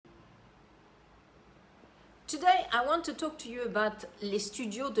Today I want to talk to you about Les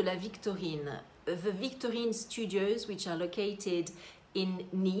Studios de la Victorine, the Victorine Studios, which are located in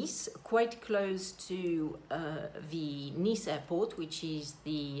Nice, quite close to the Nice airport, which is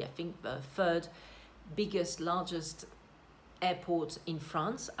I think the third biggest, largest airport in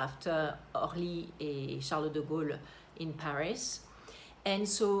France after Orly and Charles de Gaulle in Paris. And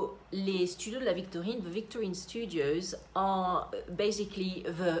so Les Studios de la Victorine, the Victorine Studios, are basically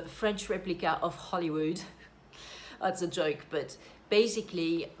the French replica of Hollywood. That's a joke, but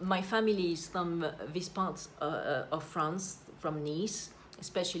basically my family is from this part of France, from Nice,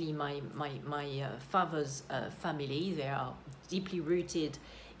 especially my father's family. They are deeply rooted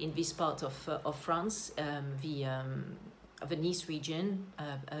in this part of France, the Nice region.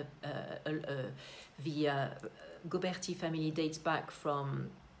 The Goberti family dates back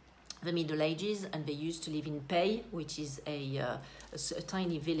from the Middle Ages, and they used to live in Pey, which is a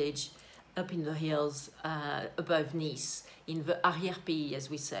tiny village up in the hills above Nice, in the arrière-pays, as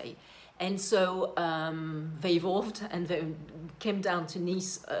we say. And so they evolved and they came down to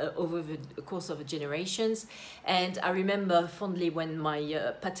Nice over the course of generations. And I remember fondly when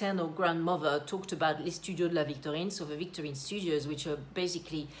my paternal grandmother talked about Les Studios de la Victorine, so the Victorine Studios, which are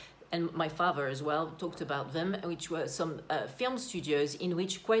basically, and my father as well talked about them, which were some film studios in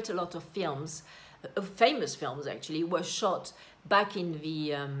which quite a lot of films, famous films actually, were shot back in the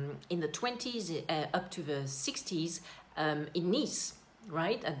 20s up to the 60s in Nice,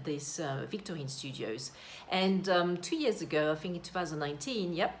 right, at this Victorine Studios. And 2 years ago, I think in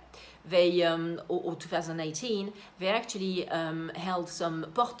 2019, they or 2018, they actually held some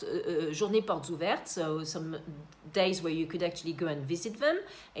journée portes ouvertes, so some days where you could actually go and visit them.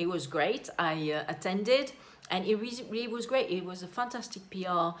 It was great. I attended, and it really was great. It was a fantastic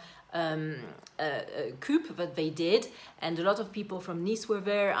PR coup that they did, and a lot of people from Nice were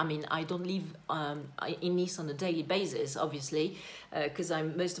there. I mean, I don't live in Nice on a daily basis, obviously, because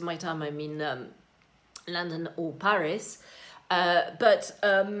most of my time I'm in London or Paris. But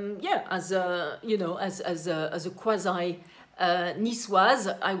as a as a quasi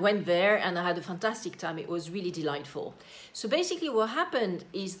Niçoise, I went there and I had a fantastic time. It was really delightful. So basically what happened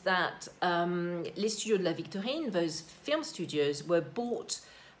is that Les Studios de la Victorine, those film studios, were bought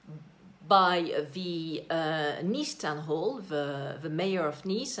by the Nice Town Hall, the mayor of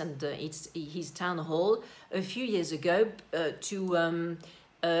Nice, and his town hall a few years ago to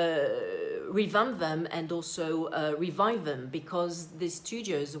revamp them and also revive them, because the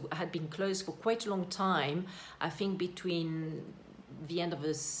studios had been closed for quite a long time, I think between the end of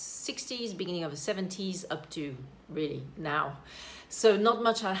the 60s, beginning of the 70s, up to really now. So not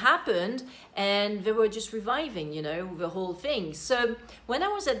much had happened, and they were just reviving, the whole thing. So when I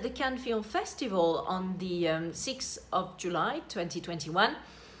was at the Cannes Film Festival on the 6th of July 2021,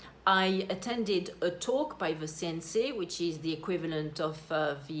 I attended a talk by the CNC, which is the equivalent of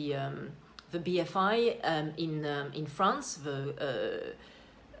the BFI in France, the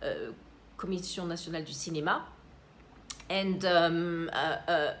Commission Nationale du Cinéma. And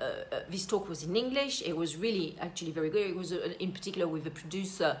this talk was in English. It was really actually very good. It was in particular with the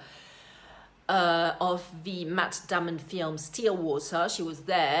producer of the Matt Damon film Stillwater. She was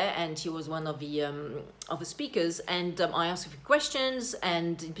there, and she was one of the speakers. And I asked a few questions,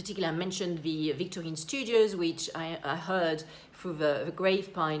 and in particular I mentioned the Victorine Studios, which I heard through the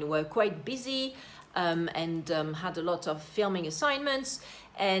grapevine were quite busy and had a lot of filming assignments.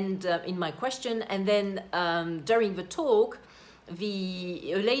 And in my question, and then during the talk, a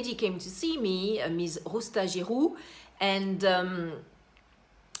lady came to see me, Ms. Rosta Giroux, and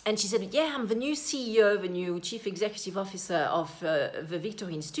she said, "Yeah, I'm the new CEO, the new Chief Executive Officer of the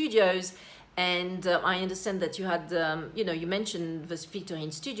Victorine Studios, and I understand that you had, you mentioned the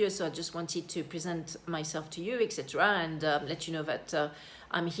Victorine Studios, so I just wanted to present myself to you, etc., and let you know that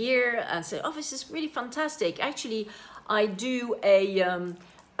I'm here." And say, "Oh, this is really fantastic. Actually, I do a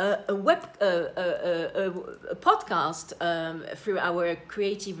podcast through our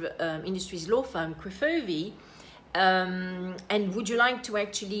creative industries law firm, Crefovi. And would you like to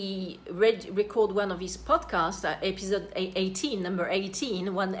actually record one of his podcasts, episode 18, number 18,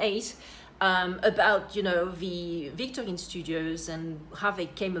 about the Victorine Studios and how they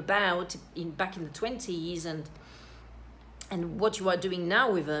came about back in the 20s and what you are doing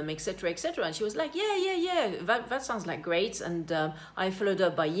now with them, etc., etc." And she was like, yeah, that sounds like great. And I followed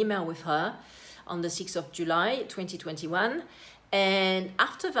up by email with her on the 6th of July 2021. And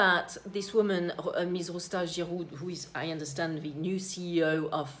after that, this woman, Ms. Rosta Giroux, who is, I understand, the new CEO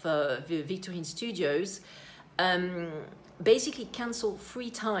of the Victorine Studios, basically cancelled 3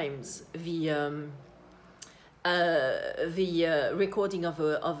 times the the recording of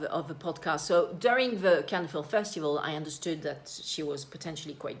a podcast. So during the Cannes Film Festival, I understood that she was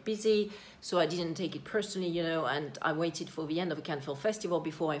potentially quite busy, so I didn't take it personally, you know, and I waited for the end of the Cannes Film Festival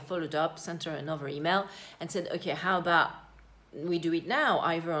before I followed up, sent her another email and said, okay, how about we do it now,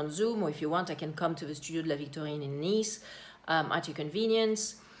 either on Zoom, or if you want, I can come to the Studio de la Victorine in Nice at your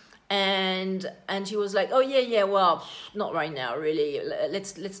convenience. And she was like, oh yeah, well, not right now, really.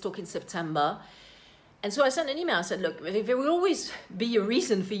 Let's talk in September. And so I sent an email. I said, look, there will always be a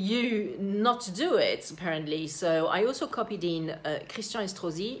reason for you not to do it, apparently. So I also copied in Christian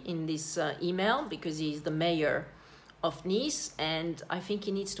Estrosi in this email, because he's the mayor of Nice. And I think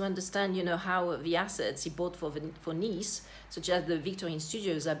he needs to understand, you know, how the assets he bought for Nice, such as the Victorine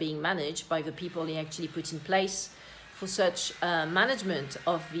Studios, are being managed by the people he actually put in place for such management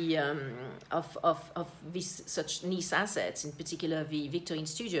of the of these such Nice assets, in particular the Victorine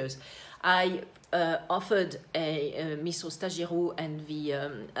Studios. I offered Miss Rosta Giroux and the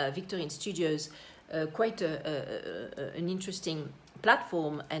Victorine Studios quite an interesting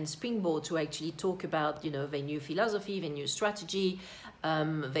platform and springboard to actually talk about, you know, their new philosophy, their new strategy,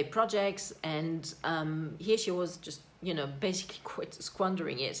 their projects, and here she was just, you know, basically quite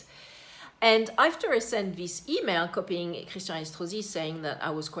squandering it. And after I sent this email copying Christian Estrosi, saying that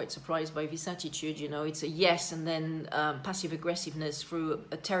I was quite surprised by this attitude, you know, it's a yes and then passive aggressiveness through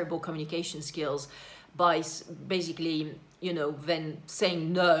a terrible communication skills by basically, you know, then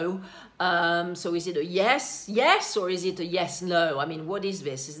saying no. So is it a yes, or is it a yes, no? I mean, what is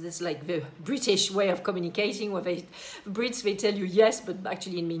this? Is this like the British way of communicating where Brits, they tell you yes, but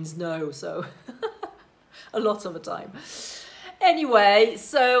actually it means no, so a lot of the time. Anyway,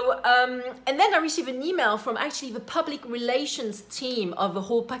 so, and then I received an email from actually the public relations team of the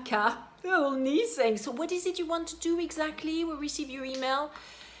whole PACA, the whole Nice, saying, so what is it you want to do exactly? We'll receive your email.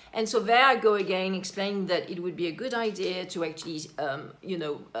 And so there I go again, explaining that it would be a good idea to actually, you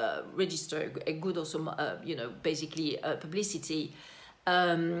know, register a good also, you know, basically publicity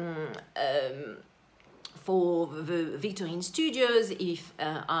for the Victorine Studios if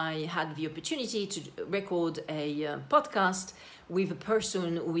I had the opportunity to record a podcast with a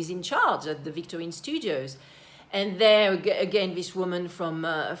person who is in charge at the Victorine Studios. And there again, this woman from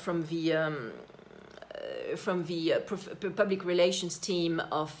the public relations team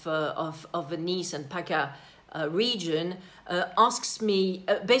of the Nice and PACA region asks me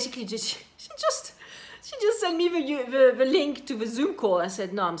basically she just sent me the link to the Zoom call. I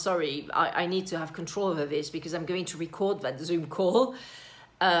said, no, I'm sorry, I need to have control over this because I'm going to record that Zoom call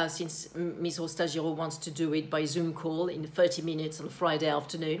since Ms. Rosta Giroux wants to do it by Zoom call in 30 minutes on Friday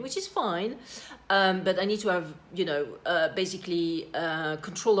afternoon, which is fine. But I need to have, you know, basically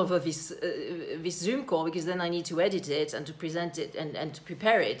control over this Zoom call, because then I need to edit it and to present it and to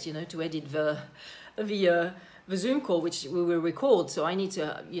prepare it, you know, to edit the Zoom call, which we will record. So I need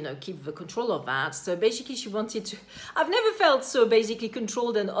to, you know, keep the control of that. So basically she wanted to, I've never felt so basically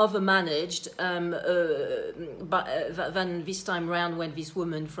controlled and overmanaged than this time around, when this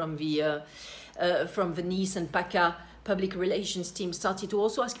woman from the Nice and PACA public relations team started to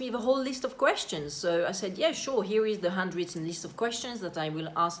also ask me the whole list of questions. So I said, yeah, sure, here is the handwritten list of questions that I will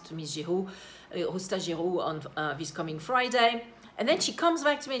ask to Ms. Giroux, Rosta Giroux on this coming Friday. And then she comes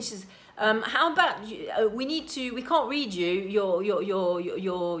back to me and she says, how about we can't read your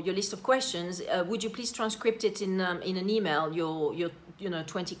list of questions. Would you please transcript it in an email, your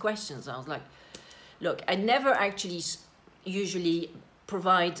 20 questions? I was like, look, I never actually usually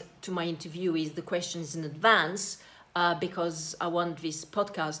provide to my interviewees the questions in advance because I want this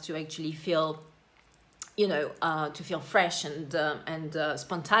podcast to actually feel, you know, to feel fresh and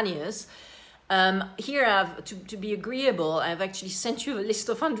spontaneous. Here to be agreeable, I've actually sent you a list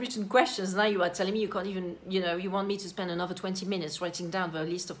of handwritten questions. Now you are telling me you can't even, you know, you want me to spend another 20 minutes writing down the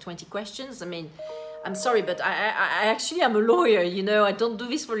list of 20 questions? I mean, I'm sorry, but I actually am a lawyer, you know, I don't do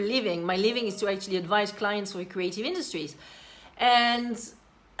this for a living. My living is to actually advise clients for creative industries. And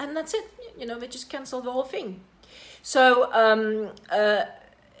that's it, you know, they just cancel the whole thing. So,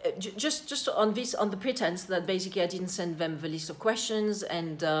 just on the pretense that basically I didn't send them the list of questions,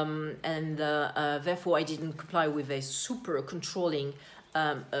 and therefore I didn't comply with a super controlling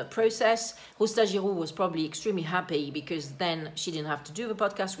process. Rosta Giroux was probably extremely happy, because then she didn't have to do the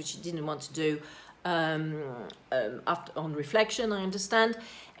podcast, which she didn't want to do after, on reflection, I understand.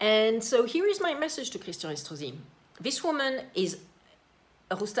 And so here is my message to Christian Estrosi. This woman is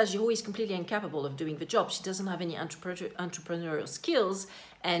Rosta Giroux is completely incapable of doing the job. She doesn't have any entrepreneurial skills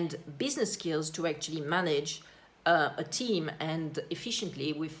and business skills to actually manage a team and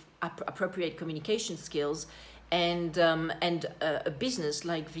efficiently with appropriate communication skills and a business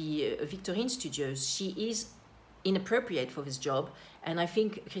like the Victorine Studios. She is inappropriate for this job. And I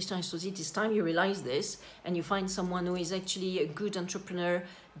think, Christian Estrosi, it's time you realize this and you find someone who is actually a good entrepreneur,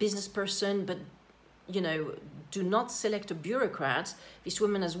 business person, but, you know, do not select a bureaucrat. This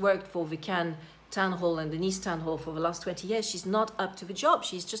woman has worked for the Cannes Town Hall and the Nice Town Hall for the last 20 years. She's not up to the job.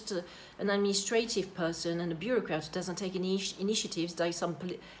 She's just an administrative person and a bureaucrat who doesn't take any initiatives, does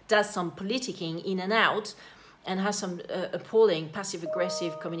some politicking in and out, and has some appalling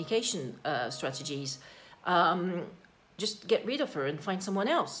passive-aggressive communication strategies. Just get rid of her and find someone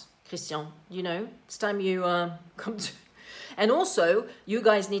else, Christian. You know, it's time you come to... And also, you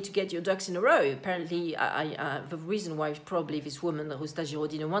guys need to get your ducks in a row. Apparently, the reason why probably this woman, Rosta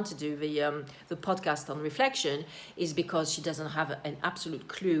Giraud, didn't want to do the podcast on reflection is because she doesn't have an absolute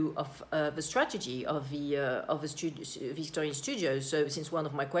clue of the strategy of the Victorian Studios. So, since one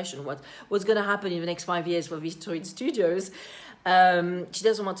of my questions was what's going to happen in the next 5 years for Victorian Studios, she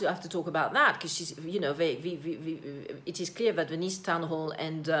doesn't want to have to talk about that because she's, you know, it is clear that the Nice Town Hall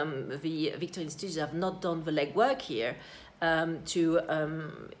and the Victorian Studios have not done the legwork here. To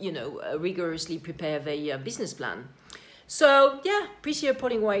rigorously prepare the business plan. So yeah, pretty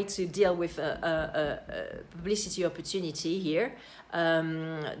appalling way to deal with a publicity opportunity here,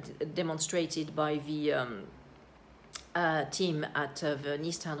 demonstrated by the team at the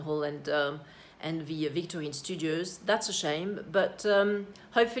Nice Town Hall and the Victorian Studios. That's a shame, but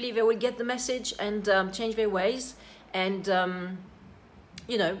hopefully they will get the message and change their ways and.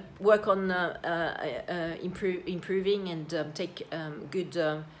 You know, work on improving and take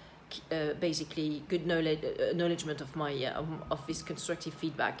good, basically good acknowledgement of my of this constructive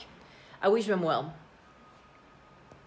feedback. I wish them well.